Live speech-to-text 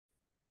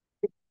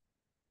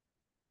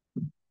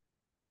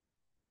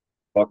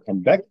Welcome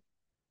back.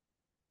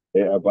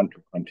 Today I want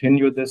to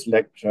continue this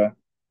lecture.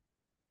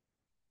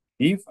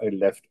 I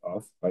left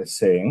off by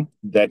saying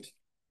that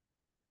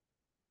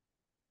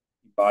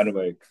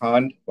Immanuel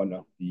Kant, one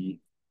of the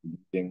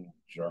leading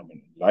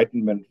German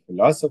Enlightenment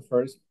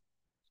philosophers,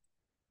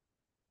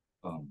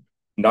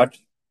 not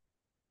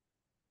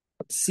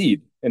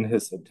succeed in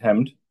his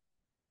attempt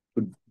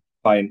to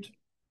find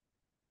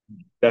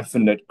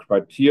definite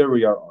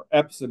criteria or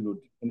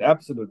an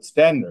absolute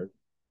standard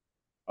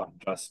of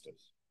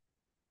justice,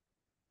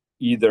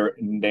 either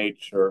in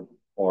nature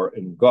or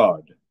in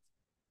God.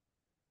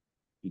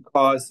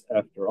 Because,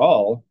 after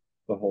all,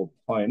 the whole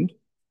point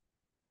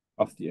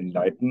of the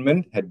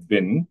Enlightenment had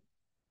been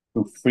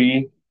to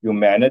free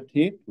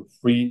humanity, to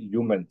free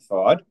human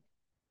thought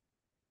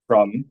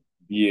from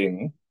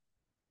being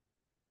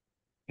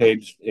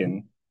caged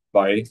in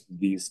by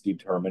these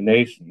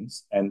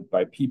determinations and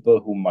by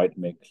people who might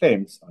make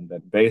claims on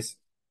that basis.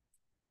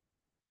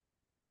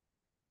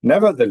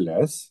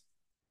 Nevertheless,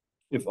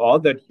 if all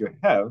that you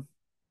have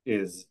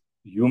is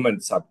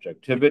human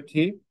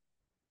subjectivity,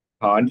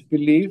 Kant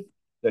believed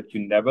that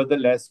you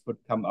nevertheless could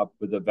come up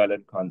with a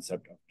valid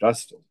concept of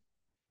justice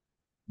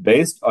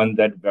based on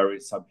that very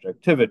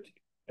subjectivity.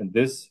 And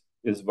this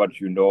is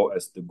what you know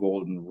as the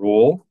golden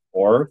rule,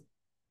 or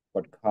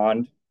what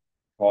Kant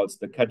calls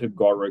the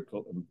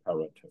categorical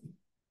imperative,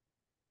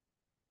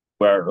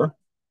 where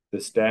the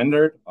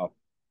standard of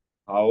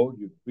how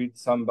you treat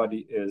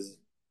somebody is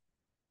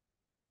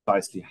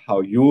precisely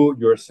how you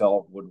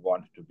yourself would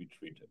want to be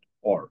treated,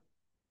 or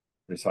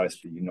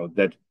precisely,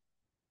 that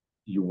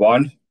you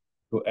want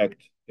to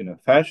act in a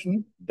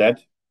fashion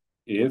that,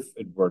 if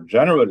it were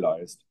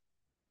generalized,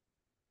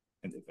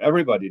 and if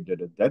everybody did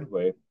it that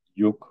way,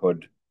 you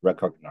could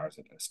recognize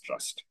it as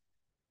just.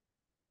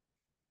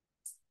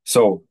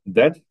 So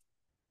that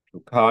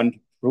to Kant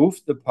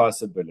proved the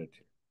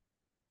possibility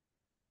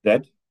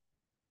that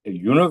a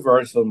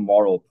universal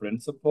moral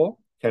principle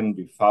can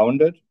be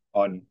founded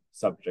on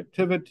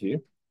subjectivity,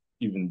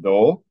 even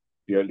though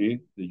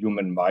clearly the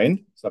human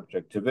mind,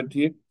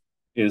 subjectivity,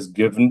 is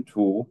given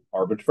to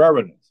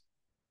arbitrariness.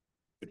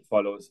 It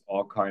follows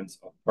all kinds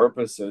of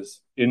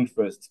purposes,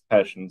 interests,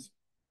 passions,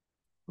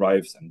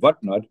 drives, and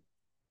whatnot,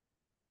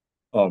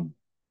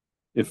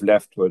 if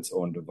left to its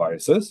own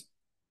devices.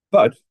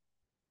 But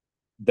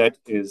that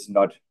is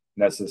not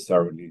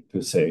necessarily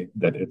to say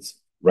that it's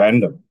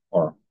random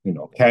or,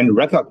 can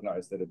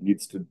recognize that it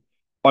needs to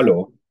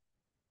follow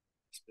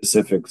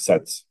specific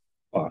sets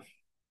of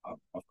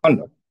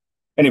conduct.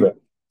 Anyway,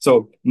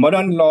 so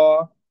modern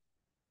law,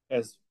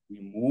 as we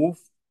move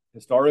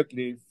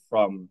historically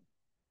from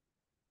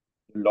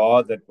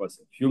law that was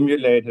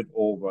accumulated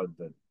over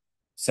the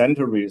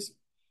centuries,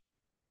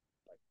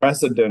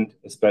 precedent,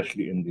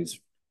 especially in these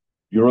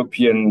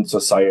European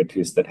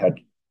societies that had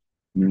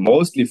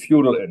mostly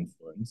feudal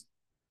influence,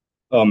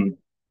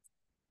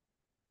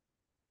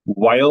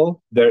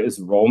 while there is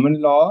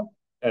Roman law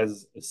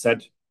as a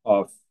set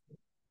of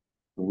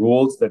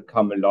rules that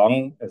come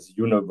along as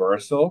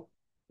universal,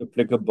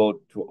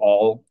 applicable to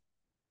all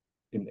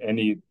in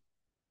any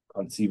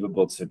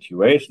conceivable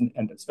situation,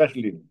 and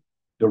especially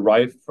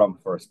derived from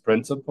first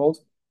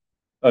principles,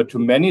 to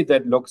many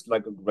that looks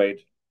like a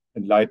great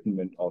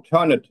Enlightenment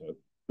alternative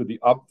to the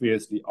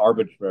obviously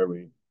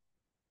arbitrary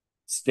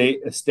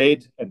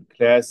state and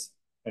class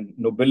and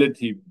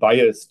nobility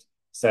biased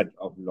set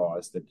of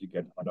laws that you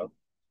get out of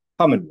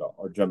common law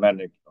or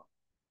Germanic law.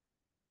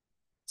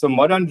 So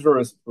modern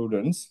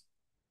jurisprudence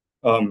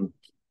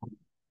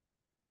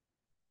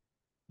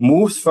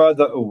moves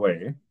further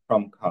away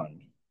from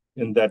Kant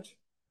in that,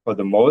 for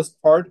the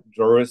most part,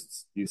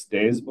 jurists these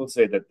days will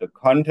say that the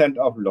content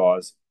of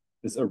laws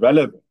is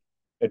irrelevant,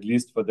 at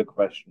least for the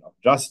question of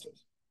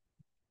justice.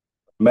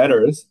 What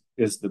matters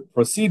is the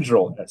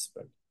procedural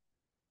aspect,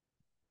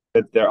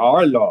 that there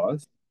are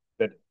laws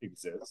that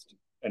exist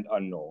and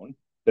are known,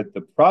 that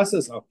the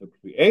process of the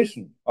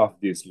creation of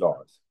these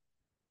laws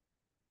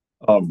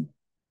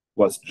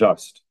was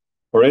just.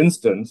 For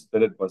instance,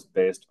 that it was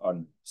based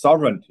on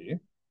sovereignty,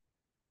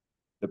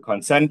 the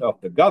consent of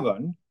the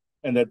governed,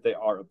 and that they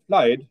are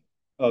applied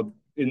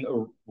in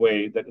a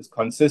way that is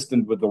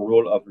consistent with the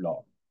rule of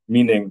law,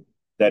 meaning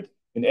that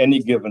in any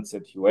given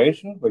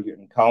situation where you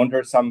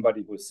encounter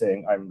somebody who's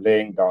saying, I'm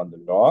laying down the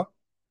law,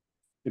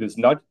 it is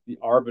not the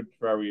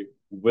arbitrary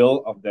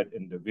will of that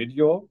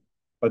individual,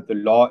 but the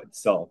law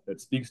itself that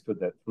speaks to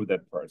that through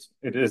that person.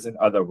 It is, in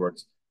other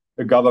words,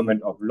 a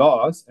government of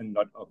laws and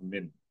not of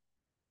men.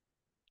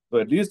 So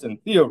at least in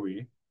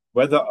theory,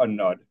 whether or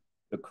not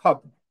the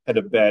cop had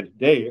a bad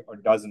day or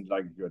doesn't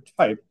like your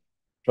type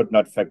should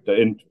not factor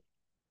into.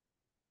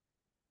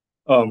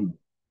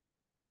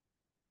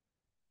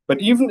 But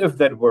even if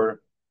that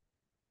were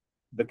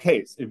the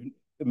case,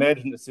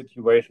 imagine a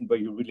situation where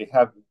you really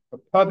have a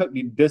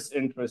perfectly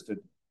disinterested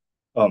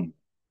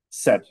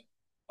set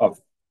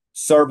of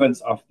servants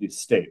of the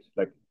state,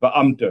 like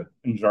Beamte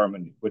in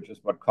Germany, which is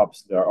what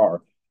cops there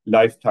are,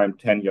 lifetime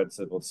tenured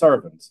civil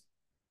servants,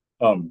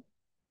 who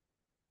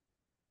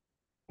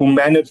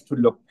manage to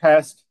look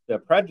past their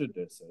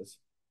prejudices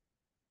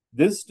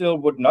this still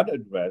would not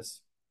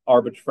address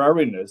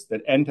arbitrariness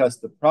that enters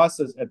the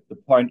process at the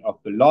point of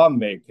the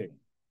lawmaking.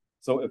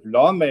 So if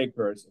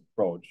lawmakers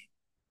approach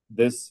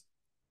this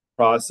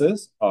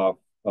process of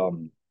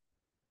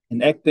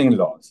enacting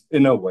laws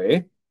in a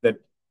way that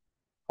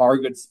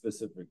targets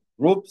specific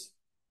groups,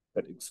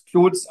 that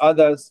excludes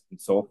others,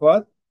 and so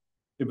forth,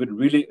 if it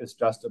really is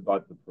just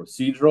about the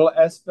procedural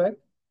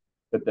aspect,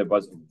 that there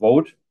was a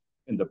vote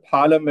in the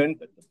parliament,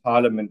 that the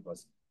parliament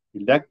was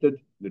elected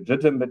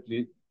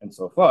legitimately, and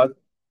so forth,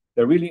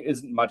 there really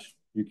isn't much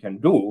you can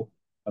do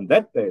on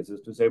that basis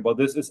to say, well,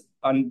 this is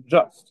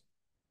unjust.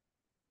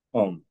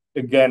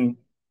 Again,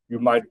 you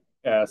might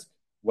ask,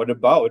 what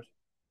about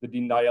the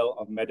denial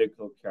of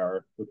medical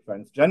care to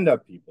transgender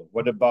people?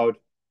 What about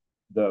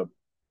the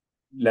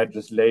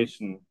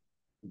legislation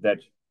that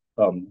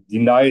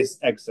denies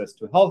access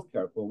to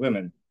healthcare for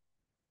women,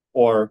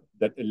 or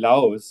that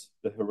allows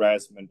the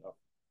harassment of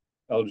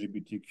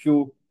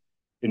LGBTQ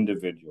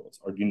individuals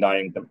or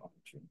denying them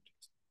opportunities?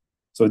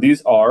 So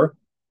these are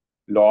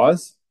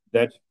laws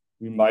that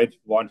we might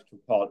want to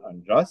call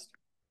unjust.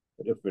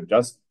 But if we're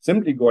just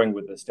simply going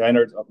with the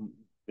standards of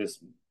this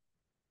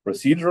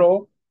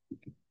procedural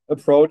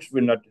approach,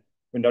 we're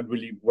not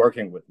really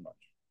working with much.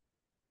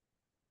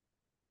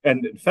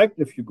 And in fact,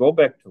 if you go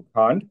back to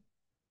Kant,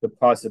 the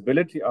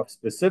possibility of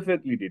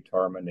specifically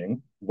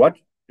determining what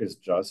is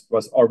just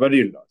was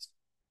already lost,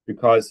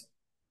 because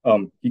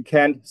he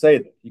can't say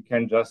that. He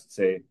can just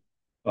say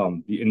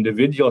the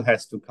individual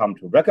has to come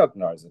to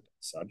recognize it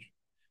as such,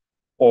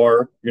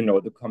 or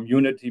the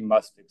community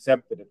must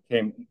accept that it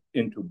came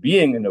into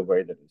being in a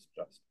way that is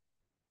just.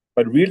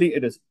 But really,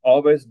 it is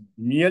always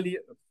merely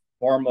a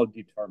formal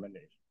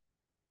determination.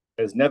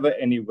 There's never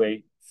any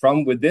way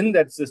from within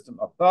that system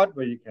of thought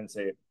where you can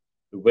say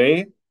the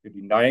way you're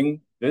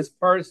denying this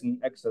person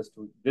access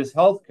to this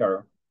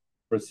healthcare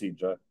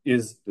procedure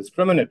is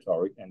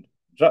discriminatory and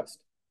just.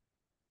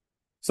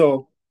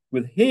 So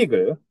with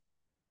Hegel,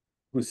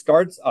 who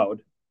starts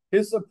out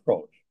his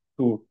approach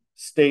to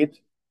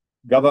state,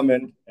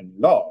 government, and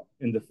law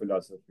in the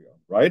philosophy of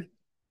right,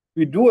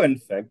 we do in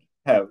fact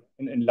have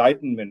an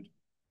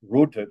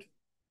Enlightenment-rooted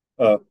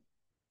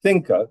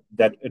thinker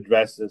that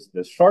addresses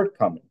this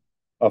shortcoming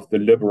of the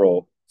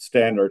liberal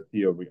standard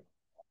theory.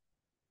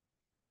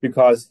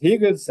 Because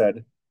Hegel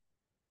said,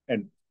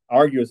 and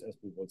argues, as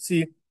we will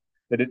see,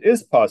 that it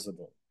is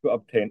possible to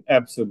obtain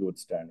absolute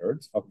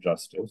standards of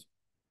justice,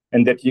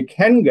 and that you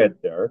can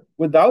get there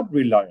without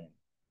relying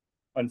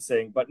on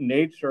saying, but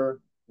nature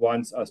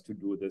wants us to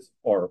do this,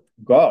 or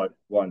God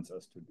wants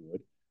us to do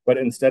it, but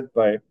instead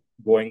by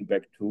going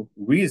back to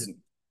reason,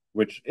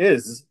 which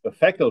is the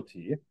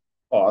faculty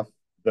of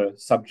the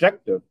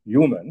subjective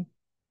human.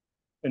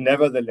 And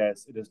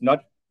nevertheless, it is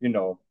not,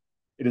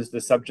 it is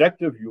the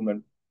subjective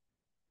human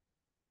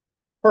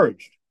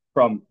purged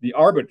from the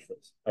arbitrary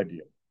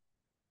idea,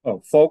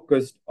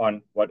 focused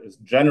on what is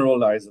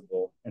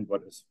generalizable and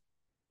what is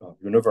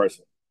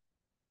universal.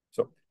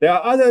 So there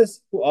are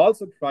others who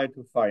also try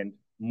to find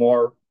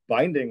more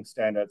binding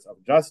standards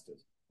of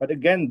justice. But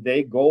again,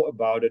 they go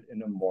about it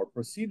in a more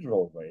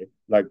procedural way,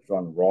 like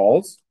John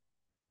Rawls,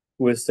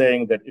 who is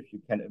saying that if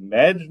you can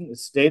imagine a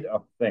state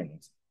of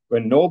things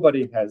where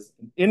nobody has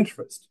an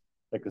interest,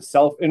 like a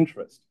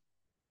self-interest,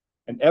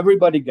 and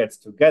everybody gets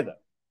together,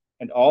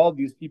 and all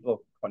these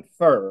people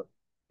confer,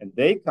 and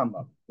they come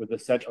up with a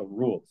set of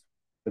rules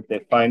that they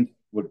find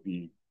would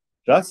be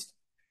just,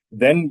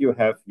 then you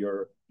have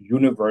your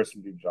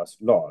universally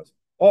just laws.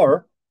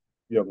 Or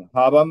Jürgen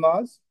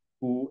Habermas,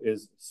 who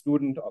is a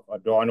student of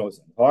Adorno's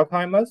and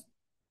Horkheimer's,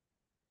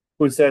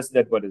 who says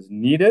that what is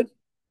needed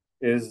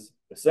is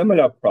a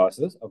similar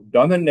process of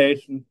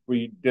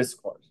domination-free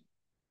discourse,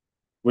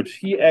 which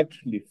he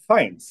actually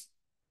finds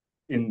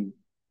in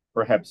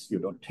perhaps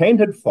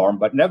tainted form,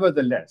 but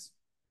nevertheless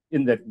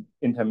in that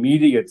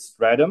intermediate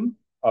stratum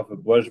of a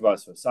bourgeois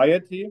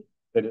society,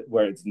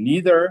 where it's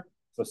neither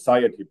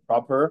society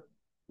proper,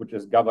 which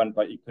is governed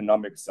by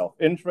economic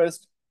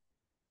self-interest,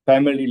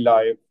 family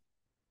life,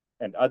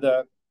 and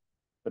other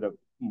sort of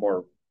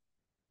more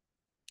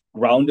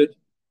grounded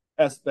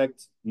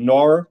aspects,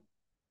 nor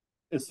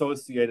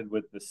associated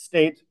with the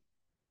state,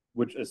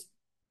 which is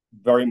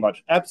very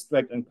much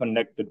abstract and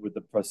connected with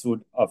the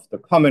pursuit of the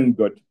common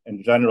good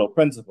and general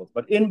principles.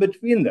 But in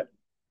between that,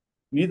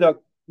 neither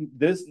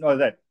this nor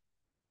that,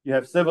 you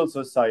have civil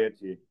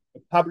society, a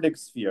public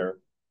sphere,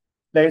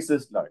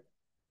 places like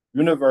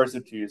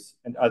universities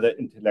and other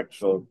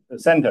intellectual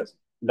centers,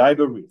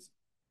 libraries,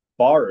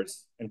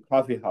 bars and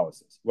coffee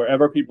houses,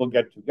 wherever people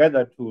get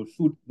together to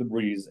shoot the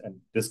breeze and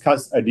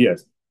discuss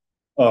ideas.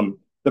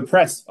 The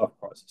press, of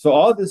course. So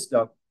all this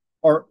stuff,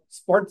 or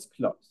sports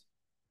clubs,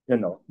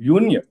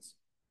 unions,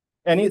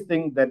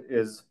 anything that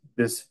is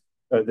this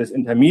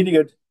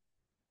intermediate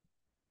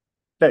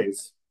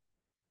place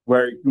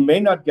where you may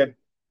not get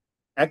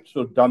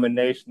actual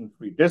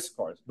domination-free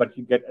discourse, but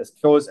you get as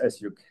close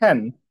as you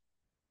can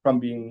from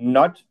being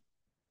not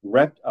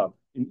wrapped up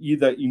in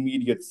either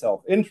immediate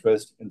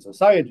self-interest in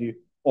society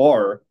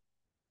or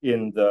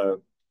in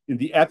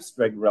the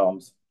abstract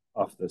realms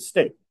of the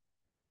state.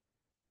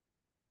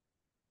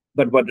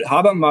 But what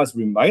Habermas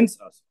reminds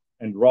us,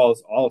 and Rawls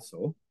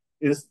also,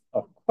 is,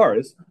 of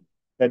course,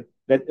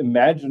 that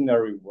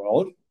imaginary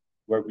world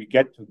where we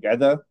get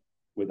together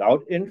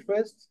without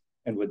interest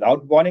and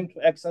without wanting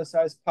to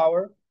exercise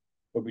power,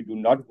 where we do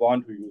not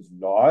want to use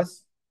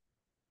laws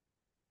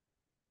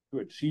to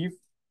achieve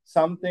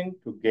something,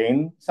 to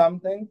gain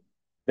something,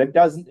 that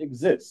doesn't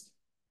exist.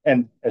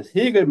 And as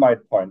Hegel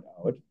might point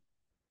out,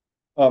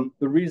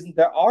 the reason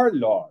there are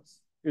laws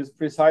is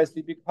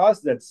precisely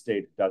because that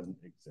state doesn't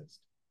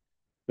exist.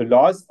 The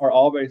laws are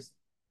always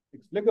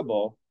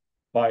explicable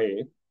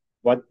by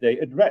what they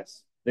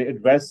address. They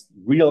address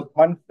real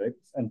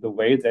conflicts and the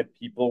way that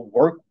people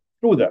work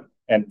through them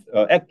and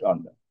act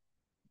on them.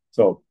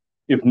 So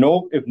if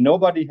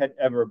nobody had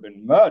ever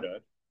been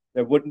murdered,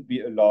 there wouldn't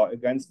be a law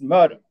against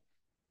murder.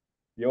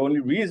 The only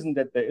reason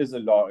that there is a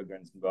law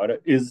against murder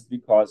is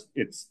because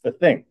it's a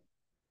thing.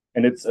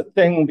 And it's a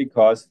thing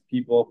because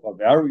people, for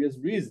various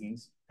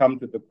reasons, come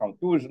to the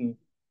conclusion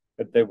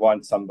that they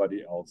want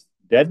somebody else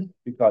dead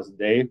because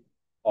they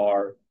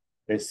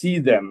see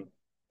them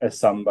as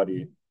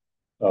somebody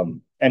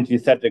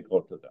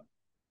antithetical to them.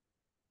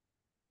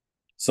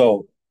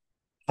 So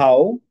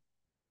how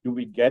do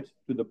we get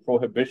to the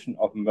prohibition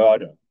of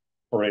murder,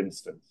 for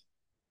instance,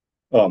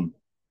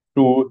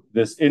 through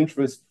this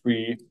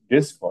interest-free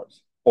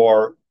discourse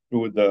or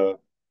through the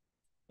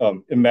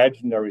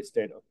imaginary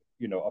state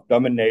of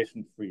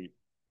domination-free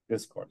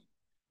discourse?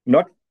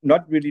 Not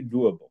really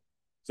doable.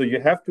 So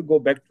you have to go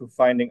back to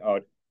finding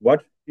out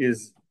what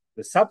is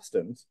the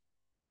substance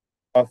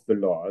of the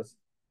laws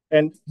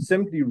and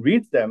simply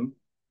read them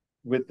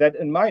with that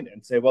in mind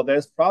and say, well,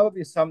 there's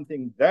probably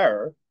something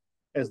there,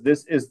 as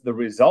this is the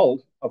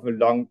result of a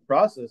long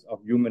process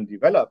of human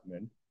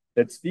development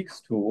that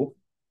speaks to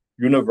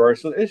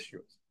universal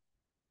issues.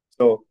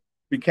 So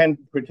we can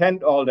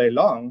pretend all day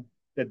long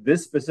that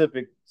this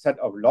specific set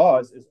of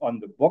laws is on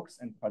the books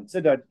and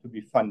considered to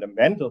be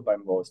fundamental by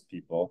most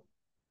people,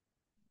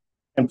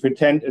 and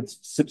pretend it's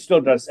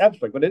still just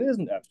abstract, but it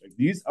isn't abstract.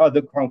 These are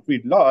the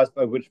concrete laws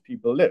by which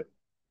people live.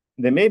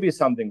 There may be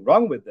something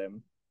wrong with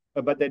them,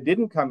 but they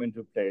didn't come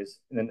into place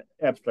in an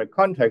abstract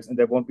context, and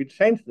they won't be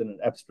changed in an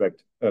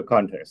abstract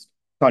context.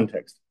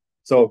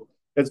 So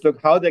let's look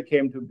how they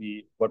came to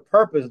be, what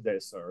purpose they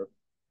serve,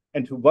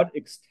 and to what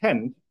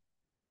extent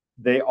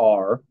they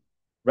are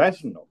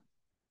rational.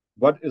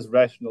 What is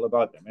rational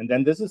about them? And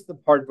then this is the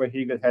part where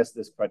Hegel has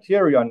this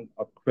criterion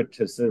of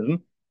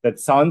criticism that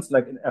sounds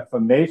like an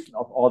affirmation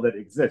of all that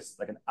exists.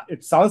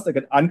 It sounds like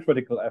an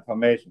uncritical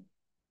affirmation.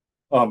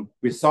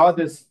 We saw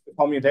this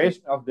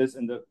formulation of this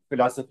in the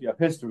philosophy of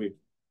history.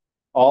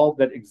 All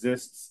that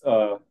exists,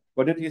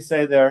 what did he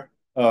say there?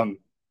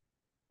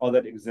 All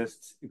that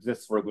exists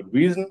for a good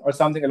reason, or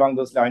something along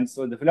those lines.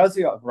 So in the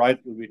philosophy of right,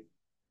 you read,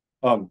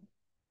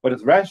 what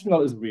is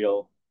rational is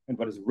real, and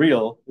what is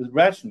real is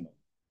rational.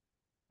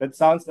 That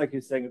sounds like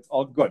he's saying it's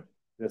all good.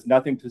 There's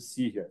nothing to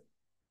see here.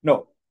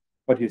 No,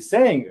 what he's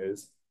saying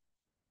is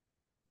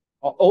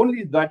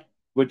only that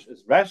which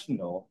is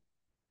rational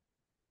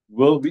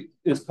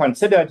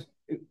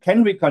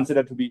can be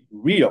considered to be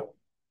real.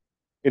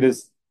 It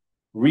is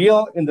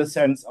real in the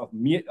sense of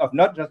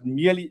not just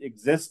merely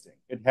existing.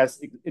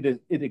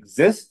 It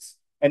exists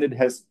and it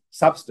has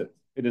substance.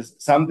 It is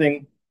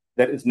something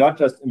that is not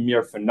just a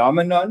mere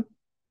phenomenon,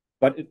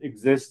 but it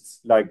exists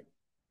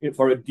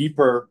for a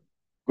deeper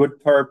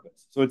good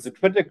purpose. So it's a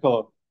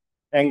critical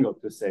angle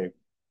to say,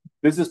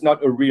 this is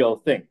not a real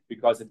thing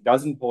because it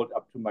doesn't hold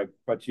up to my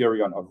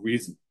criterion of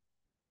reason.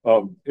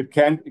 It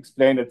can't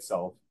explain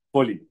itself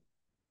fully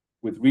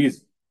with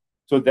reason.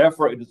 So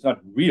therefore, it is not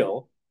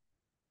real.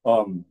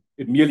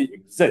 It merely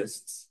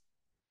exists,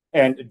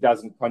 and it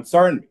doesn't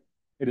concern me.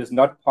 It is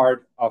not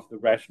part of the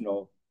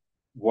rational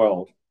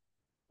world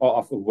or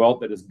of a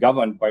world that is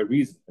governed by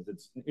reason as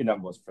its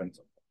innermost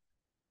principle.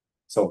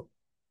 So,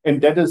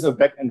 and that is a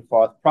back and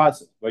forth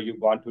process where you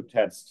want to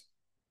test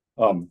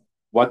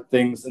what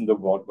things in the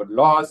world, what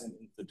laws and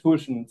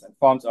institutions and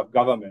forms of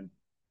government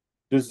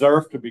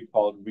deserve to be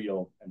called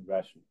real and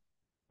rational.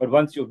 But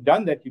once you've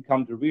done that, you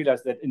come to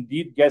realize that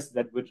indeed, yes,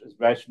 that which is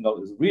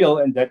rational is real,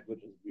 and that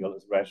which is real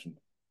is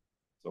rational.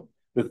 So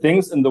the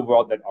things in the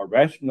world that are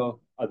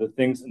rational are the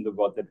things in the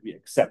world that we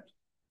accept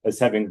as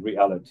having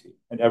reality,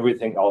 and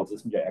everything else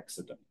is mere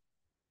accident.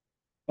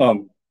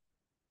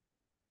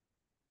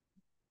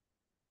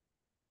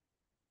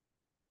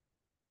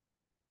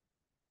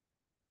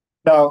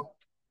 Now,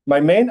 my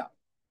main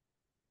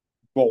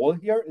goal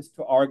here is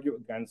to argue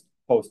against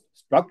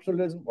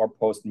post-structuralism or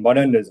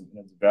postmodernism in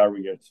its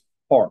various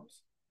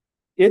forms.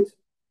 It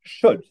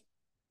should,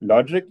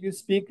 logically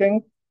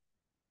speaking,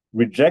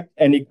 reject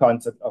any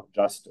concept of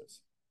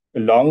justice,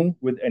 along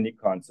with any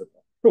concept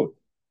of truth.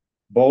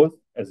 Both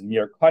as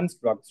mere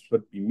constructs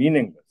should be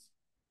meaningless.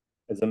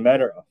 As a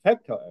matter of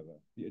fact, however,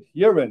 the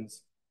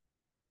adherents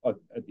of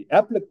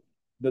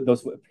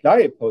those who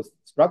apply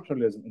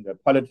post-structuralism in their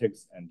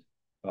politics and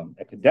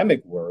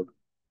academic work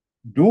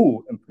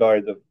do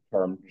employ the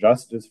term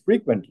justice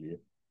frequently,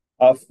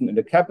 often in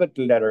the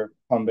capital letter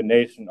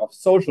combination of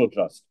social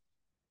justice.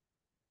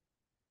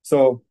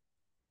 So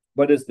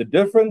What is the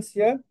difference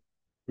here?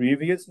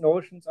 Previous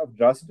notions of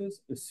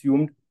justice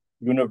assumed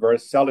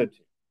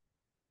universality.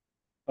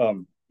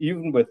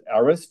 Even with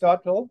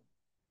Aristotle,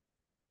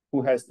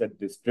 who has that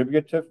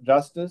distributive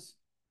justice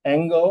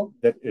angle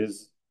that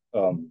is,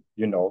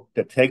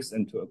 that takes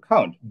into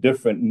account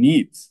different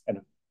needs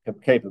and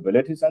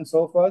capabilities and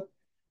so forth.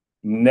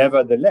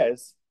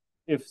 Nevertheless,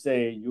 if,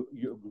 say, you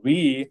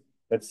agree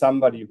that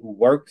somebody who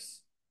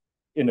works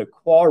in a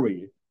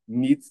quarry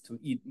needs to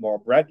eat more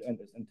bread and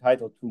is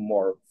entitled to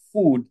more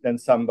food than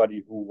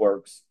somebody who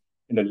works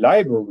in a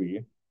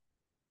library,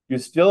 you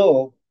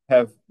still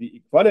have the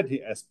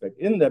equality aspect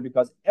in there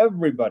because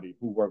everybody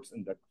who works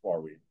in that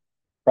quarry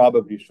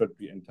probably should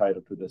be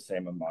entitled to the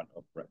same amount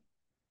of bread.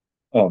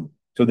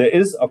 So there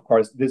is, of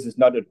course, this is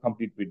not a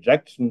complete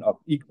rejection of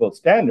equal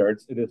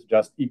standards. It is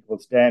just equal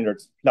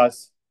standards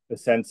plus a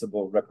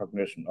sensible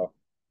recognition of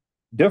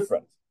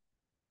difference.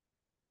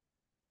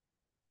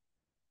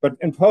 But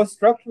in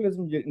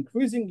post-structuralism, you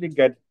increasingly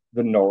get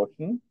the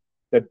notion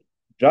that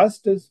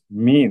justice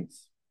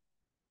means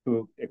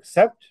to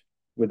accept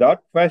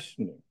without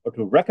questioning or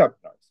to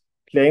recognize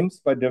claims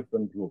by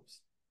different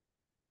groups.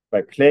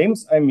 By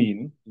claims, I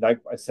mean, like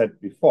I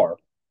said before,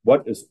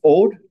 what is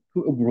owed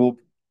to a group,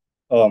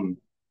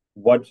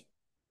 what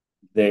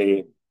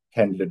they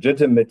can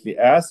legitimately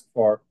ask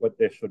for, what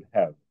they should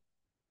have.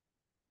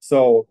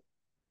 So,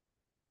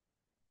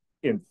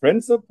 in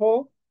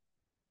principle,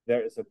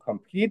 there is a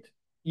complete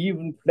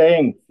even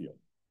playing field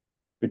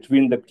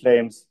between the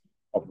claims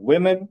of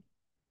women,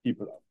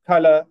 people of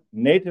color,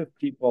 native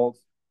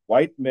peoples,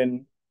 white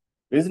men,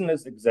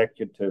 business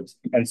executives,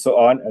 and so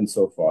on and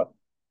so forth.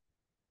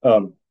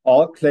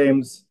 All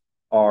claims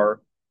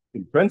are,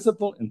 in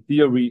principle, in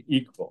theory,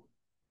 equal.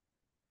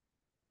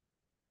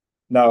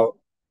 Now,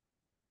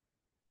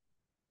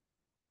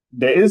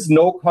 there is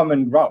no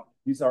common ground.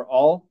 These are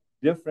all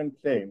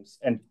different claims,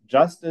 and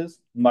justice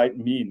might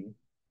mean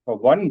for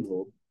one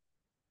group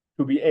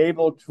to be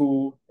able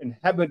to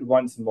inhabit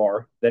once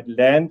more that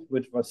land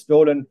which was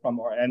stolen from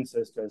our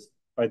ancestors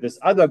by this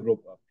other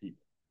group of people.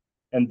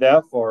 And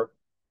therefore,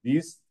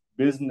 these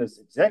business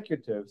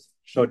executives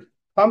should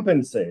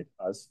compensate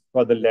us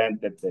for the land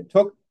that they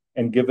took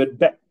and give it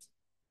back.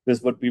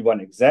 This would be one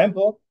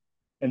example.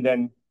 And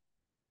then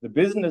the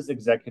business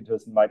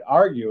executives might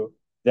argue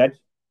that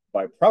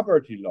by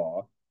property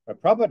law, by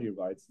property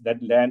rights,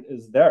 that land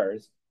is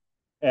theirs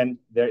and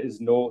there is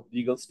no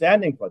legal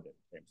standing for that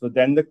claim. So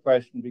then the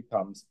question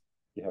becomes,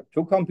 you have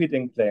two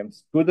competing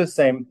claims to the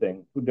same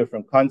thing, two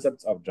different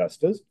concepts of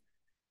justice.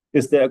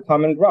 Is there a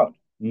common ground?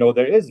 No,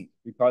 there isn't,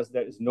 because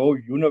there is no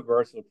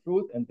universal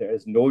truth and there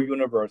is no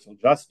universal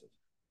justice.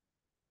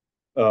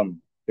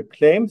 The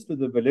claims to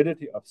the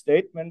validity of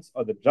statements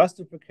or the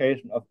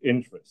justification of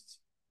interests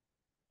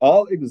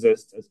all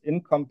exist as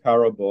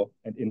incomparable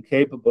and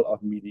incapable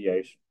of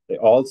mediation. They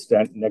all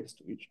stand next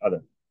to each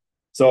other.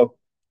 So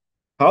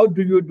how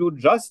do you do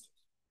justice?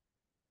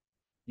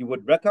 You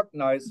would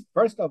recognize,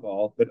 first of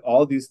all, that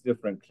all these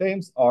different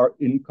claims are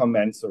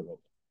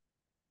incommensurable.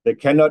 They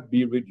cannot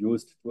be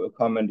reduced to a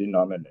common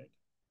denominator.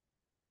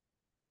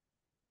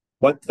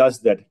 What does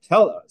that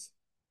tell us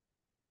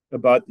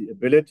about the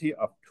ability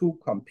of two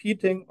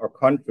competing or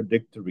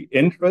contradictory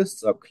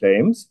interests or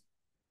claims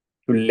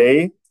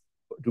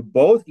to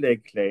both lay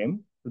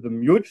claim to the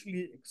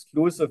mutually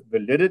exclusive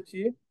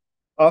validity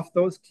of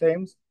those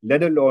claims,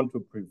 let alone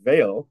to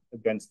prevail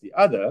against the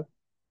other?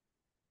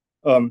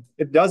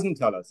 It doesn't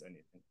tell us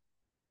anything.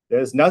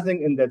 There's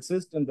nothing in that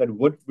system that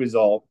would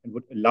resolve and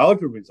would allow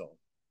to resolve.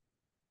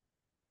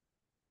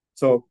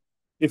 So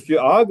if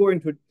we're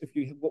going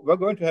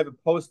to have a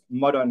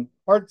postmodern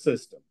court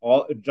system,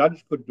 all a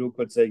judge could do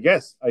could say,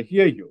 yes, I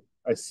hear you,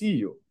 I see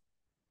you.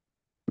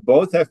 We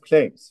both have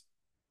claims.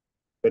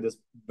 That is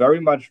very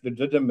much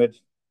legitimate.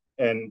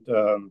 And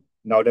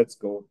now let's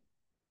go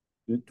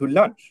to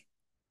lunch.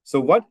 So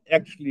what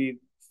actually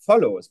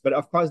follows? But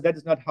of course, that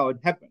is not how it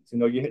happens.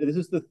 This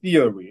is the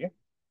theory.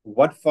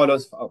 What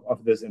follows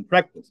of this in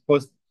practice?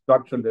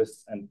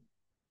 Post-structuralists and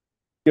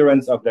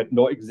adherents of that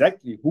know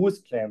exactly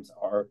whose claims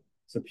are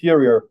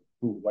superior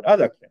to what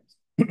other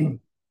claims.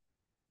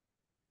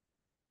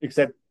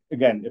 Except,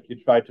 again, if you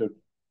try to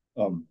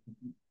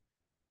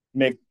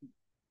make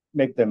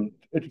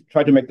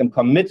them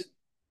commit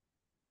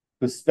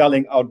to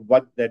spelling out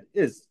what that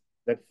is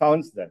that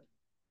founds that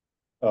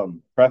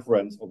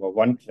preference over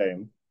one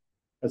claim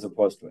as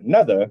opposed to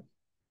another,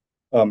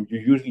 you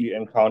usually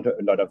encounter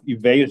a lot of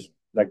evasion,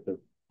 like the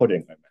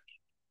pudding I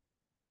mentioned.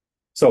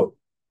 So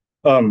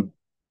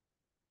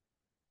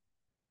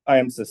I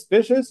am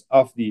suspicious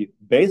of the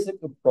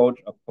basic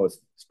approach of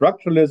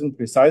post-structuralism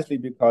precisely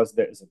because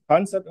there is a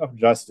concept of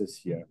justice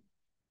here,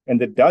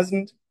 and it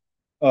doesn't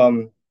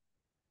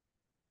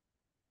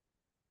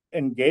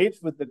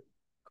engage with the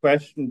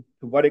question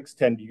to what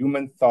extent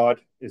human thought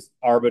is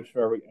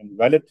arbitrary and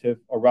relative,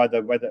 or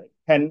rather whether it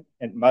can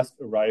and must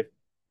arrive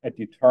at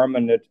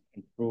determinate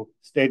and true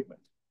statement.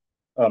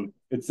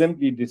 It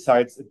simply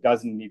decides it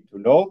doesn't need to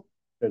know.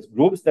 There's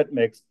groups that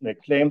make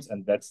claims,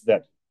 and that's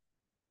that.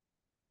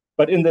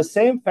 But in the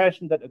same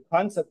fashion that a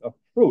concept of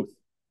truth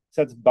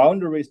sets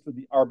boundaries to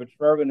the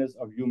arbitrariness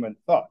of human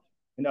thought.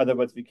 In other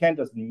words, we can't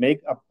just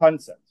make up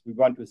concepts. We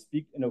want to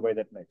speak in a way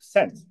that makes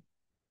sense.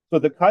 So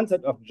the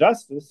concept of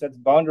justice sets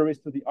boundaries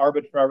to the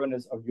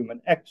arbitrariness of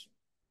human action.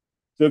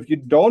 So if you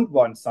don't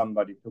want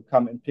somebody to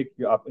come and pick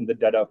you up in the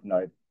dead of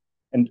night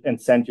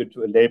and send you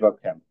to a labor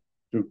camp,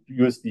 to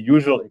use the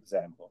usual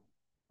example,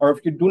 or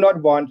if you do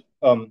not want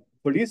a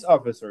police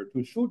officer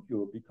to shoot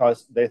you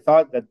because they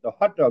thought that the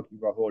hot dog you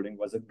were holding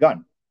was a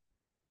gun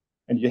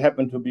and you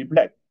happen to be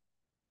black,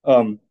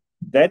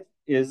 that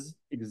is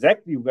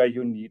exactly where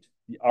you need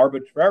the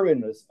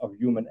arbitrariness of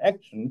human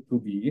action to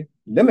be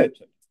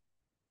limited.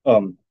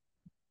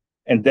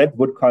 And that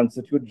would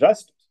constitute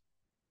justice.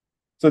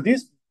 So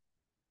these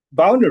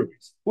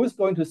boundaries, who's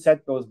going to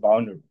set those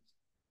boundaries?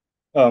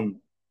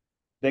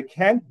 They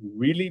can't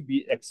really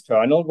be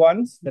external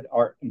ones that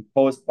are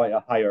imposed by a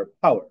higher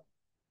power.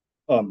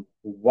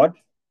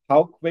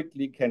 How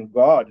quickly can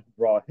God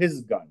draw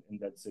his gun in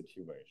that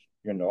situation?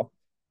 You know,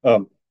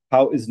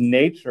 how is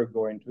nature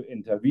going to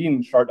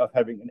intervene short of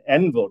having an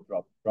anvil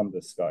drop from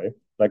the sky,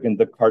 like in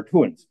the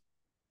cartoons?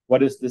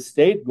 What is the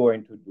state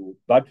going to do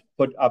but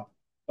put up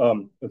a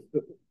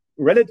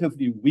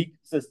relatively weak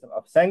system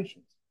of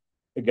sanctions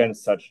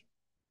against such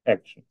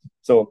actions?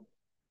 So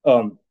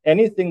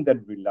anything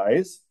that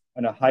relies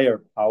on a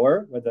higher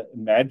power, whether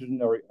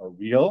imaginary or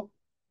real,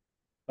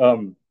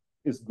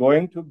 is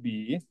going to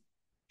be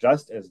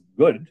just as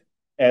good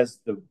as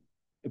the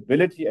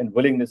ability and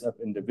willingness of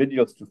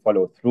individuals to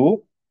follow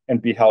through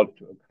and be held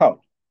to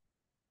account.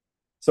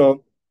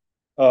 So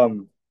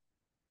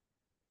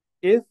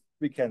if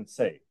we can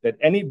say that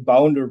any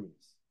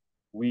boundaries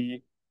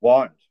we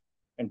want,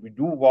 and we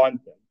do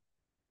want them,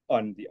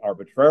 on the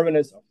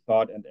arbitrariness of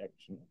thought and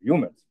action of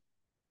humans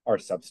are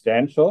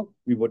substantial,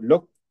 we would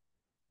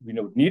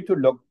need to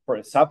look for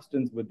a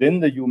substance within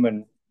the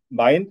human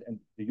mind and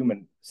the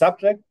human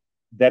subject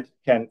that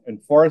can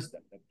enforce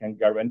them, that can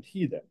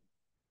guarantee them.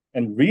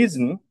 And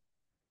reason,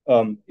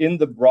 in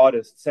the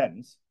broadest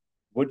sense,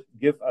 would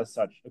give us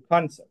such a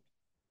concept.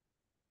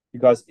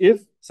 Because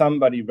if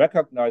somebody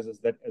recognizes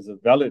that as a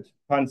valid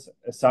concept,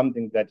 as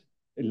something that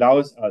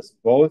allows us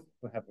both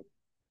to have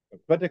a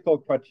critical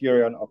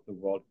criterion of the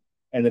world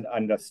and an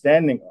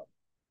understanding of,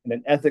 and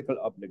an ethical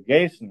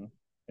obligation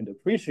and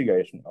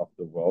appreciation of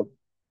the world,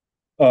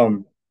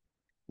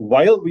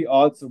 while we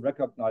also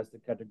recognize the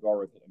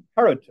categorical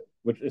imperative,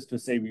 which is to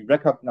say we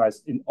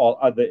recognize in all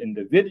other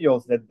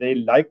individuals that they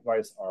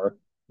likewise are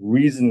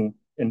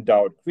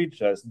reason-endowed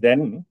creatures,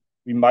 then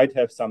we might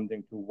have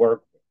something to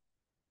work with.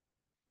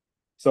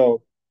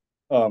 So,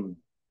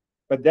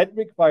 but that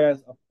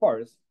requires, of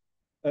course,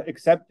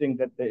 accepting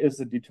that there is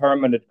a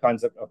determinate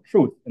concept of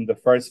truth in the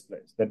first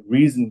place, that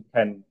reason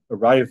can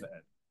arrive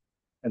at,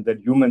 and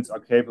that humans are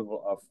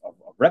capable of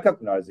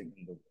recognizing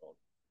in the world.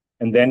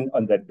 And then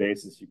on that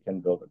basis, you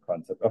can build a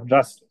concept of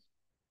justice.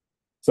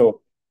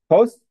 So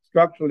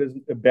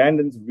post-structuralism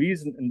abandons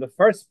reason in the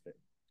first place.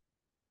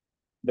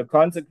 The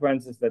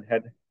consequences that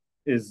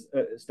is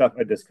stuff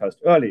I discussed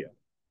earlier.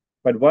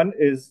 But one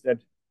is that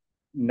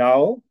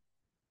now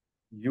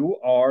you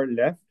are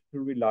left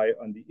to rely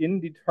on the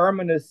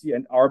indeterminacy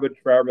and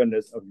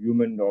arbitrariness of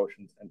human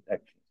notions and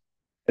actions.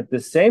 At the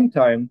same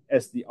time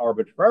as the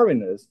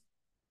arbitrariness,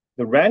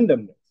 the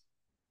randomness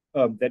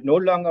that no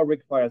longer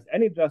requires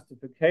any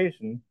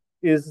justification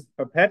is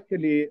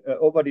perpetually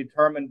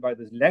overdetermined by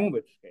this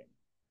language game,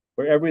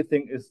 where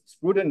everything is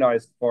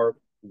scrutinized for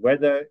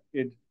whether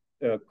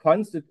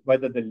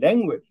whether the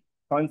language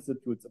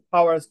constitutes a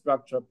power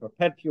structure,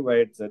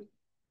 perpetuates it,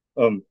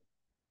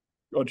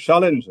 or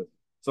challenges.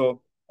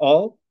 So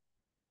all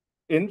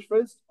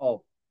interest,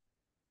 all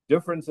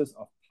differences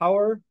of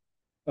power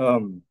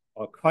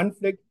or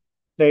conflict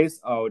plays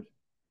out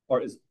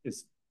or is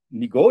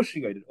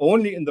negotiated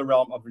only in the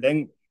realm of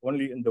language,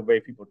 only in the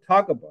way people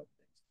talk about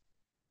things,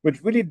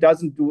 which really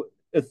doesn't do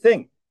a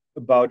thing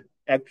about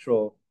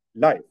actual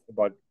life,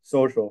 about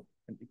social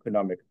and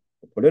economic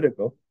and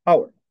political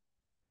power.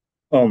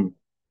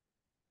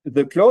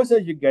 The closer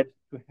you get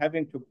to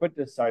having to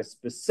criticize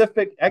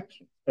specific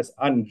actions as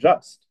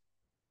unjust,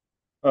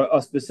 or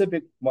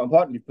more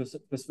importantly,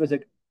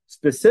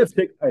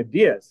 specific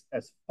ideas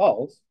as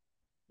false,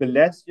 the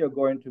less you're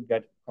going to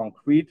get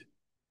concrete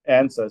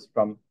answers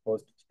from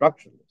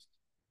post-structuralists.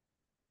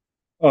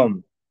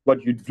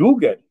 What you do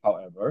get,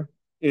 however,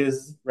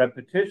 is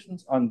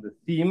repetitions on the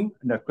theme,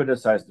 and I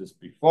criticized this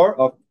before,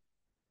 of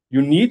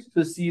you need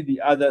to see the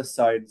other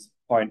side's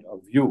point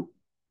of view.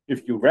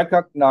 If you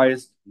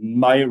recognize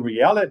my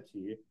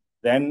reality,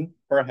 then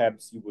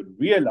perhaps you would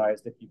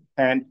realize that you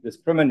can't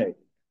discriminate.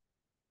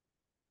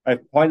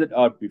 I've pointed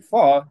out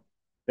before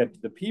that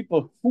the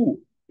people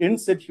who, in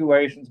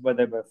situations where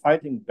they were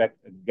fighting back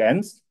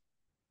against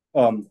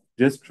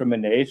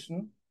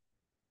discrimination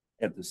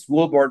at the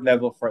school board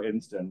level, for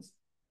instance,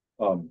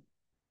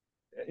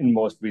 in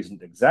most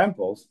recent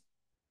examples,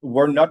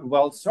 were not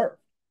well served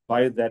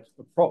by that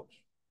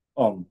approach,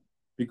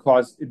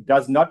 because it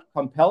does not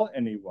compel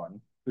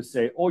anyone to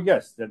say, oh,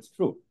 yes, that's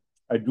true.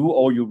 I do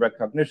owe you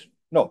recognition.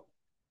 No,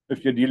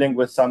 If you're dealing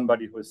with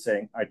somebody who is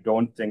saying, I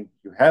don't think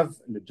you have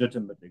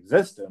legitimate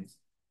existence,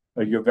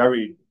 your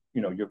very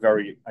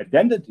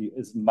identity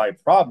is my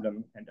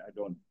problem, and I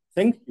don't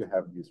think you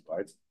have these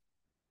rights,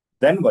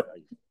 then what are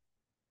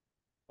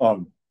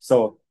you?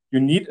 So you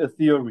need a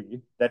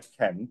theory that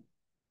can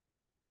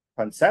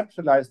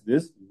conceptualize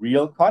this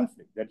real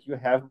conflict that you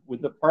have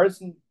with the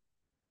person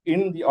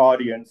in the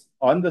audience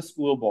on the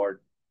school board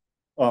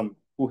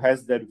who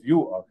has that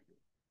view of you.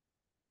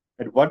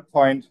 At what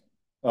point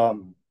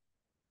do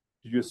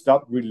you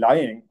stop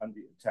relying on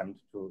the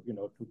attempt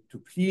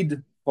to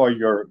plead for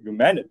your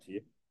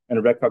humanity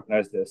and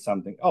recognize there's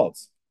something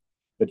else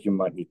that you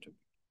might need to?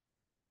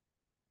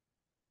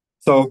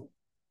 So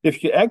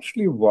if you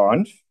actually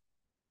want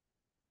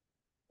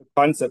a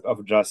concept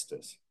of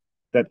justice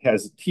that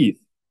has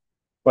teeth,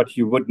 what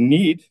you would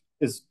need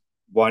is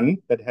one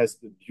that has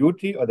the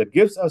duty, or that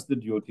gives us the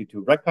duty,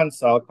 to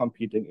reconcile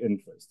competing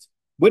interests,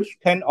 which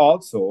can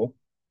also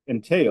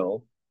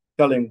entail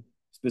telling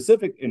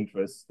specific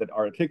interests that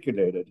are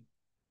articulated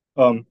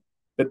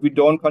that we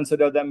don't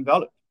consider them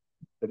valid.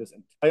 That is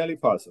entirely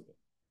possible.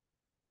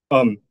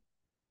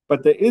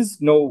 But there is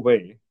no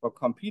way for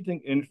competing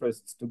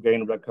interests to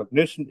gain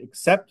recognition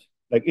except,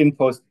 like in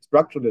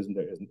post-structuralism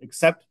there isn't,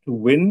 except to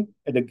win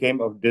at a game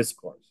of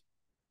discourse.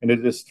 And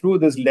it is through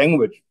this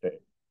language play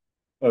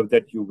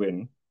that you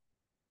win,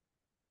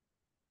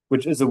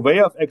 which is a way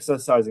of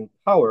exercising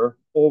power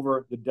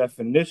over the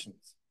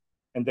definitions,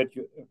 and that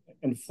you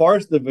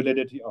enforce the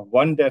validity of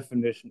one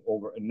definition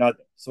over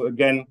another. So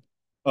again,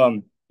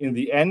 in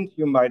the end,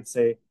 you might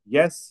say,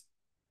 yes,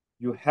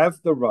 you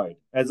have the right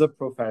as a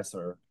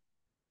professor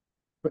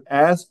to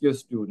ask your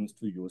students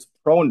to use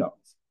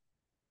pronouns,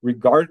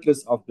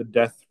 regardless of the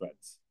death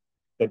threats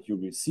that you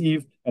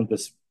received and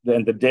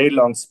the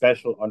day-long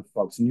special on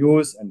Fox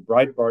News and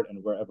Breitbart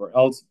and wherever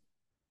else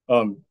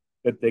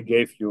that they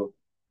gave you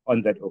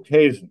on that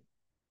occasion.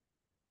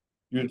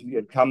 Usually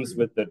it comes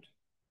with that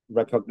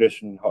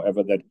recognition,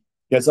 however, that,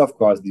 yes, of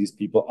course, these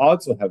people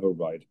also have a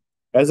right,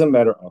 as a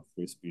matter of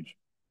free speech,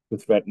 to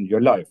threaten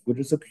your life, which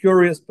is a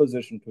curious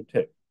position to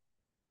take.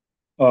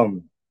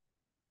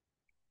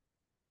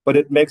 But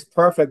it makes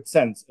perfect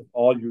sense if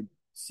all you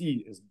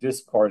see is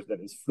discourse that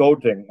is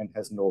floating and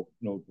has no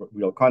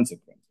real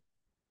consequence,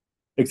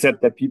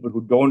 except that people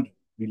who don't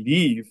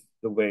believe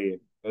the way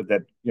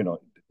that,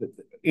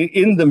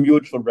 in the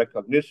mutual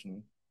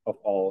recognition of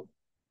all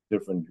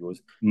different views,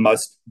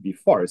 must be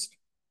forced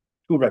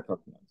to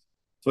recognize.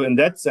 So in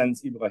that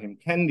sense, Ibrahim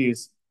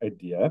Kendi's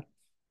idea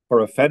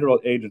for a federal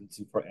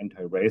agency for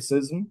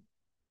anti-racism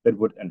that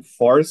would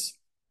enforce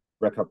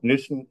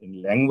recognition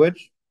in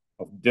language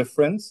of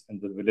difference and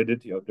the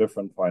validity of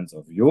different points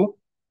of view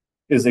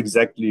is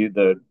exactly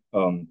the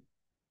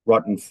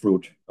rotten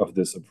fruit of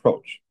this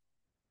approach.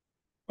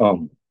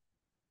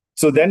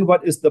 So then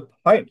what is the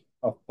point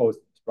of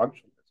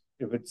post-structuralism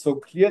if it so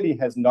clearly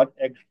has not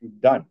actually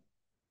done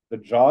the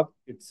job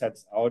it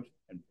sets out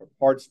and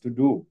purports to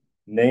do,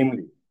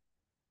 namely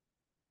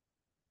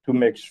to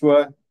make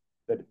sure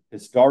that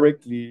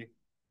historically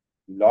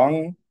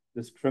long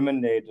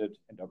discriminated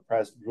and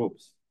oppressed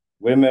groups,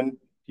 women,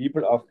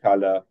 people of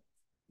color,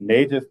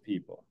 native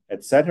people,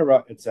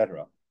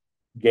 etc.,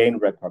 gain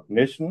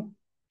recognition,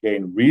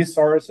 gain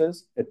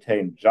resources,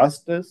 attain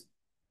justice,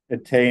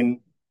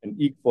 attain an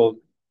equal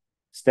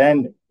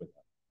standing with them.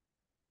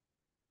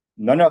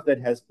 None of that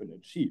has been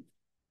achieved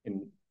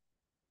in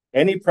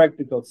any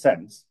practical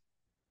sense.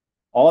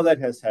 All that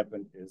has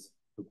happened is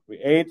to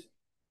create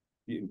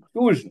the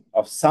inclusion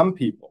of some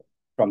people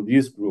from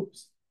these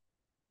groups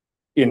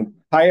in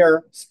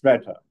higher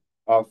strata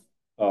of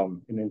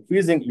an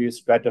increasingly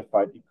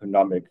stratified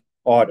economic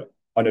order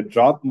on a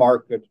job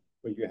market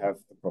where you have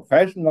a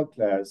professional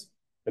class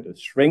that is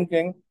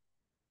shrinking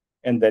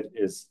and that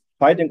is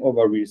fighting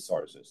over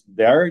resources.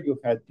 There you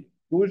had the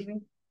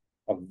inclusion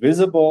of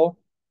visible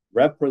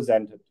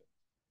representatives.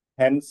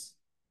 Hence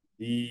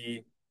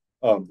the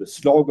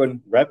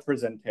slogan,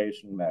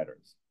 representation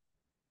matters.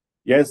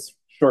 Yes,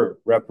 sure,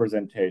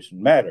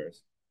 representation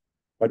matters.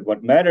 But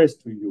what matters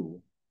to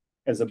you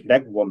as a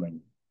Black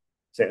woman,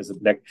 say as a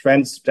Black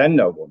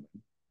transgender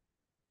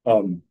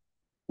woman,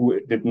 who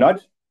did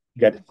not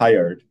get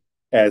hired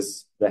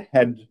as the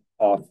head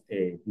of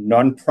a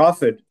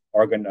nonprofit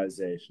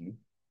organization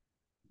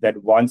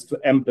that wants to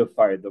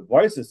amplify the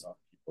voices of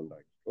people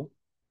like you,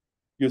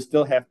 you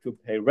still have to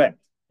pay rent,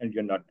 and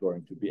you're not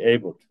going to be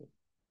able to.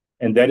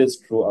 And that is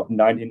true of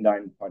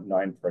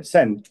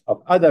 99.9%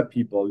 of other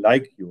people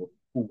like you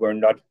who were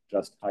not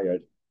just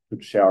hired to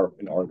chair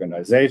an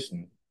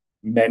organization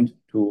meant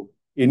to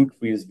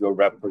increase your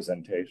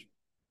representation.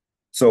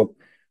 So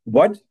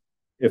what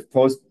if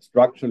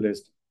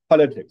post-structuralist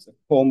politics, if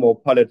homo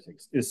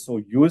politics, is so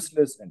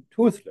useless and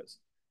toothless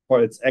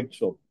for its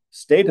actual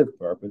stated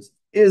purpose,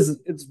 is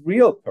its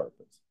real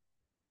purpose?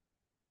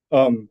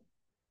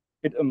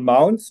 It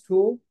amounts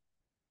to,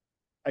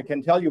 I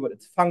can tell you what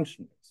its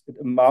function is.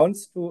 It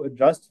amounts to a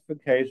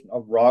justification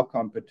of raw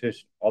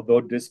competition,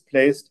 although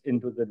displaced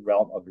into the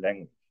realm of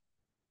language.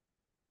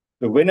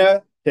 The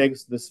winner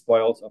takes the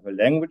spoils of a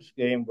language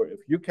game where if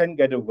you can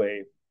get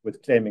away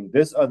with claiming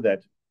this or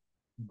that,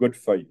 good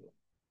for you.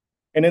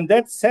 And in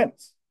that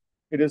sense,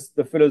 it is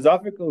the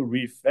philosophical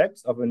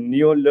reflex of a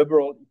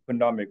neoliberal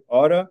economic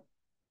order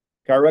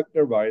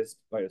characterized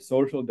by a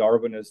social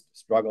Darwinist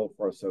struggle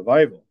for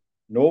survival,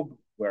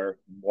 nowhere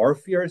more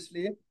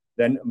fiercely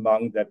than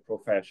among that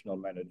professional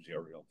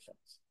managerial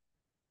class.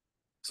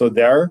 So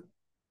there,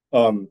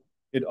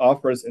 it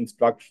offers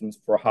instructions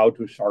for how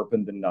to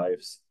sharpen the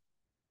knives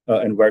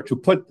and where to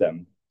put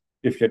them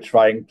if you're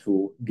trying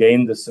to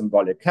gain the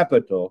symbolic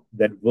capital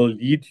that will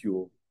lead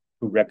you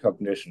to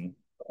recognition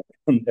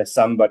as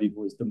somebody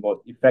who is the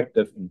most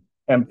effective in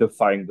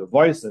amplifying the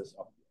voices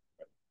of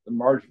the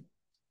margin.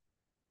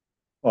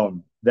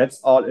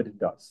 That's all it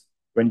does.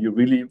 When you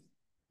really,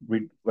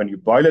 when you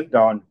boil it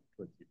down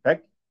to its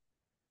effect,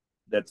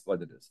 that's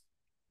what it is.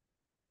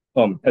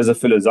 As a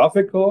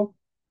philosophical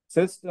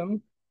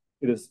system,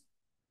 it is,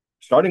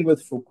 starting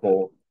with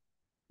Foucault,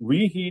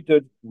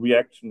 reheated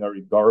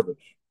reactionary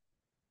garbage,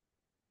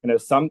 and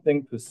as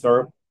something to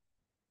serve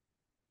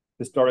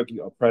historically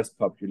oppressed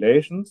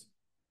populations,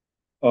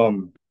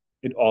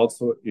 it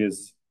also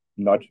is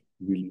not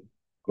really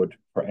good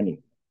for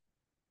anyone.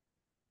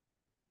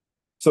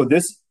 So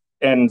this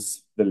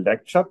ends the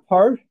lecture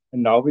part,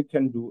 and now we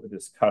can do a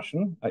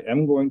discussion. I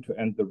am going to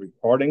end the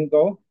recording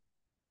though,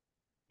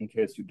 in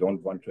case you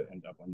don't want to end up on